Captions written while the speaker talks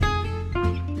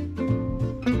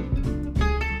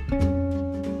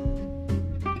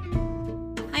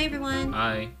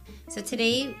Hi. So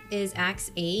today is Acts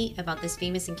 8 about this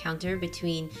famous encounter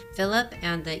between Philip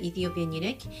and the Ethiopian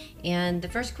eunuch. And the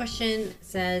first question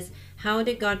says, how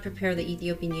did God prepare the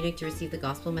Ethiopian eunuch to receive the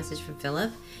gospel message from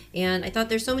Philip? And I thought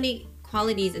there's so many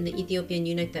qualities in the Ethiopian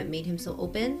eunuch that made him so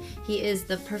open. He is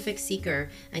the perfect seeker.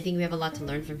 I think we have a lot to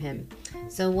learn from him.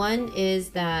 So one is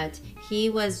that he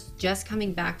was just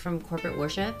coming back from corporate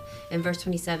worship. In verse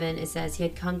 27, it says he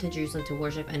had come to Jerusalem to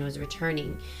worship and was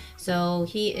returning. So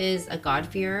he is a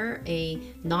God-fearer, a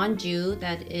non-Jew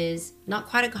that is not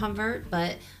quite a convert,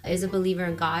 but is a believer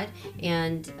in God.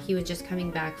 And he was just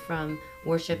coming back from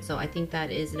worship. So I think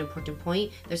that is an important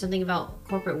point. There's something about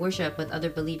corporate worship with other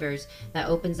believers that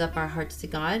opens up our hearts to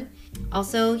God.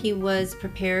 Also, he was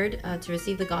prepared to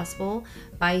receive the gospel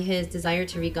by his desire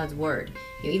to read God's word.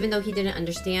 Even though he didn't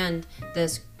understand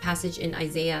this passage in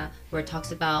Isaiah where it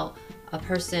talks about a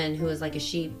person who was like a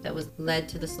sheep that was led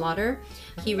to the slaughter,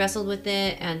 he wrestled with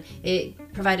it, and it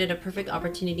provided a perfect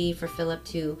opportunity for Philip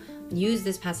to use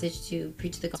this passage to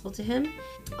preach the gospel to him.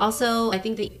 Also, I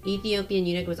think the Ethiopian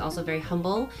eunuch was also very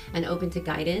humble and open to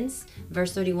guidance.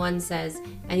 Verse 31 says,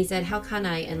 and he said, how can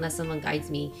I unless someone guides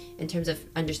me in terms of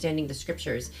understanding the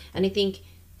scriptures? And I think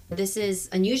this is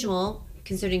unusual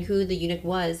considering who the eunuch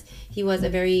was. He was a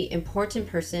very important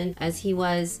person, as he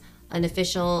was an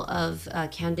official of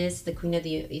Candace, the queen of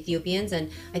the Ethiopians, and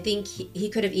I think he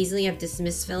could have easily have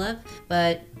dismissed Philip,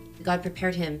 but God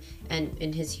prepared him and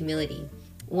in his humility.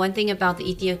 One thing about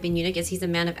the Ethiopian eunuch is he's a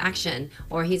man of action,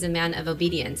 or he's a man of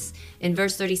obedience. In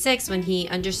verse 36, when he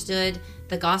understood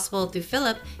the gospel through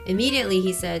Philip, immediately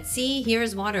he said, see, here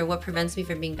is water, what prevents me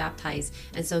from being baptized?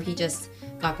 And so he just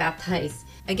got baptized.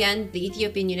 Again, the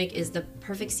Ethiopian eunuch is the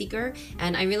perfect seeker,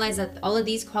 and I realize that all of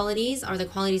these qualities are the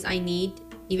qualities I need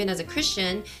even as a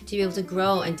Christian to be able to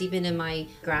grow and deepen in my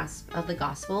grasp of the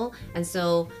gospel. And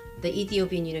so the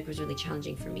Ethiopian eunuch was really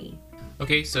challenging for me.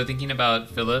 Okay, so thinking about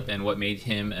Philip and what made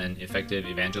him an effective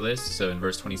evangelist. So in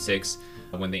verse 26,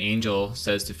 when the angel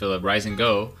says to Philip, rise and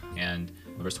go, and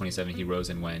in verse 27, he rose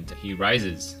and went, he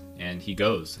rises and he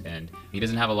goes. And he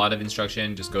doesn't have a lot of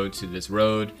instruction, just go to this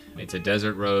road. It's a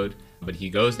desert road, but he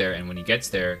goes there, and when he gets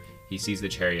there, he sees the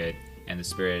chariot, and the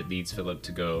Spirit leads Philip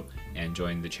to go and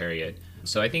join the chariot.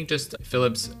 So I think just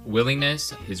Philip's willingness,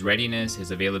 his readiness,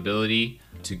 his availability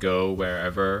to go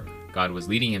wherever God was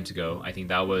leading him to go, I think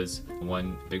that was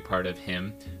one big part of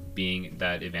him being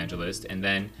that evangelist. And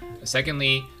then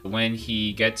secondly, when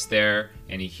he gets there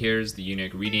and he hears the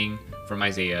eunuch reading from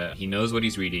Isaiah, he knows what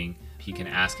he's reading, he can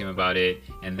ask him about it.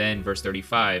 And then verse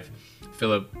 35,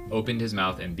 Philip opened his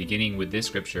mouth, and beginning with this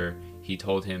scripture, he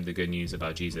told him the good news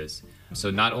about Jesus. So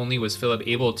not only was Philip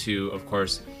able to, of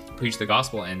course, preach the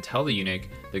gospel and tell the eunuch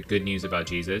the good news about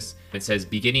Jesus, it says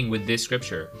beginning with this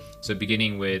scripture. So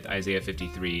beginning with Isaiah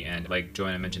 53, and like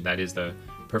Joanna mentioned, that is the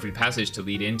perfect passage to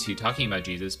lead into talking about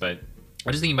Jesus. But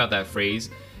I'm just thinking about that phrase,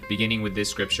 beginning with this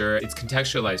scripture, it's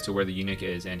contextualized to where the eunuch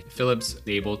is, and Philip's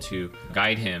able to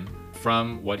guide him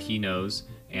from what he knows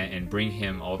and bring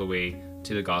him all the way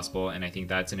to the gospel. And I think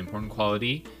that's an important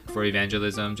quality for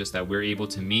evangelism, just that we're able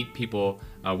to meet people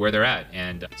where they're at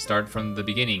and start from the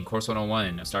beginning, Course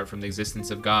 101, start from the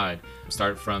existence of God,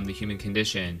 start from the human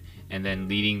condition, and then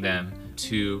leading them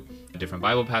to different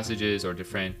Bible passages or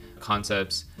different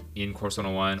concepts in Course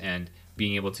 101 and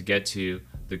being able to get to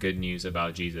the good news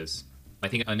about Jesus. I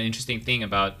think an interesting thing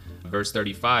about verse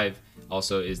 35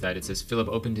 also is that it says Philip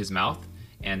opened his mouth.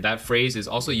 And that phrase is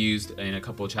also used in a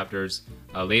couple of chapters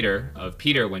later of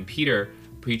Peter, when Peter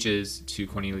preaches to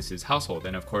Cornelius' household.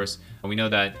 And of course, we know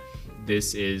that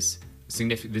this is a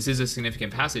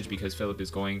significant passage because Philip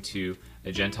is going to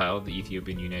a Gentile, the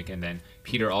Ethiopian eunuch, and then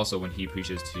Peter also when he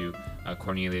preaches to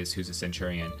Cornelius, who's a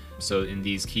centurion. So in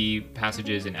these key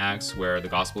passages in Acts where the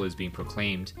gospel is being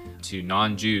proclaimed to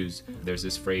non-Jews, there's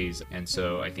this phrase. And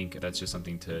so I think that's just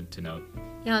something to note.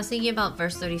 Yeah, I was thinking about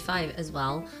verse 35 as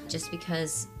well, just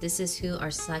because this is who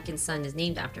our second son is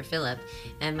named after, Philip.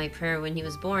 And my prayer when he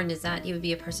was born is that he would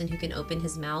be a person who can open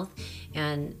his mouth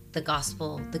and the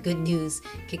gospel, the good news,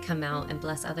 could come out and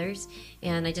bless others.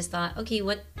 And I just thought, okay,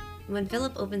 when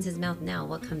Philip opens his mouth now,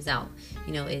 what comes out?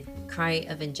 A cry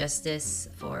of injustice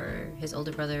for his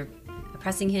older brother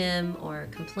oppressing him, or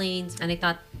complaints. And I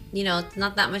thought, it's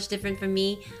not that much different from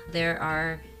me. There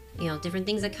are different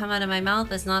things that come out of my mouth.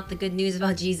 That's not the good news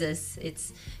about Jesus.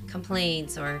 It's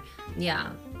complaints or,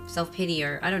 self-pity,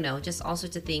 or I don't know, just all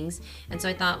sorts of things. And so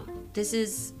I thought this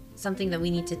is something that we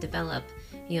need to develop,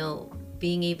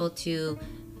 being able to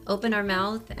open our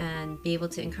mouth and be able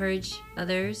to encourage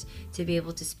others, to be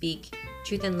able to speak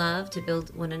truth and love, to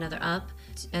build one another up,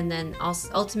 and then also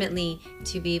ultimately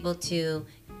to be able to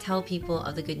tell people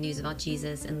of the good news about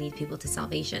Jesus and lead people to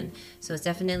salvation. So it's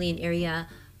definitely an area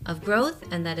of growth,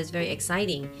 and that is very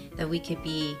exciting that we could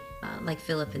be like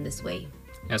Philip in this way.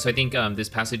 Yeah, so I think this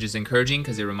passage is encouraging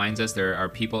because it reminds us there are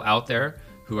people out there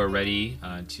who are ready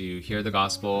to hear the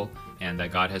gospel, and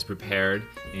that God has prepared,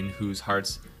 in whose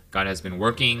hearts God has been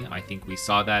working. I think we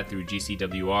saw that through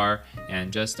GCWR,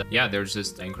 and there's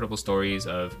just incredible stories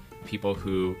of people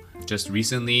who just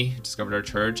recently discovered our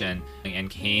church and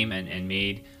came and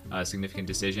made significant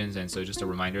decisions. And so just a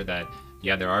reminder that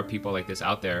there are people like this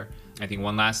out there. I think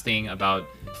one last thing about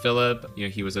Philip,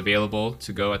 he was available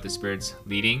to go at the Spirit's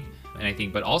leading. And I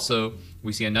think, but also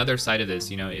we see another side of this.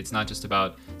 It's not just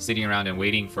about sitting around and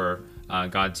waiting for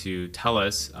God to tell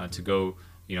us to go,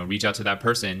 reach out to that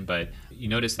person. But you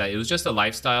notice that it was just a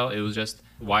lifestyle. It was just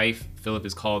why Philip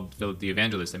is called Philip the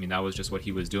Evangelist. I mean, that was just what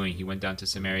he was doing. He went down to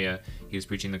Samaria. He was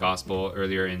preaching the gospel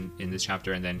earlier in this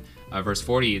chapter. And then verse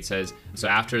 40, it says, so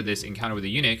after this encounter with the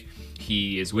eunuch,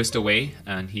 he is whisked away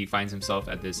and he finds himself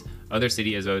at this other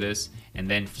city, Azotus. And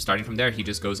then starting from there, he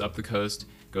just goes up the coast,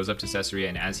 goes up to Caesarea,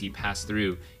 and as he passed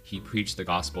through, he preached the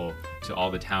gospel to all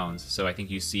the towns. So I think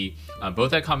you see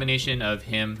both that combination of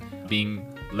him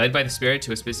being led by the Spirit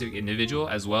to a specific individual,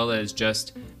 as well as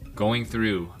just going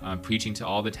through, preaching to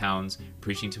all the towns,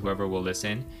 preaching to whoever will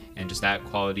listen. And just that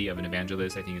quality of an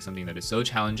evangelist, I think, is something that is so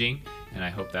challenging. And I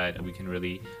hope that we can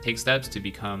really take steps to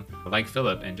become like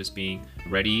Philip and just being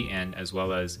ready and as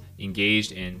well as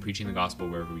engaged in preaching the gospel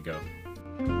wherever we go.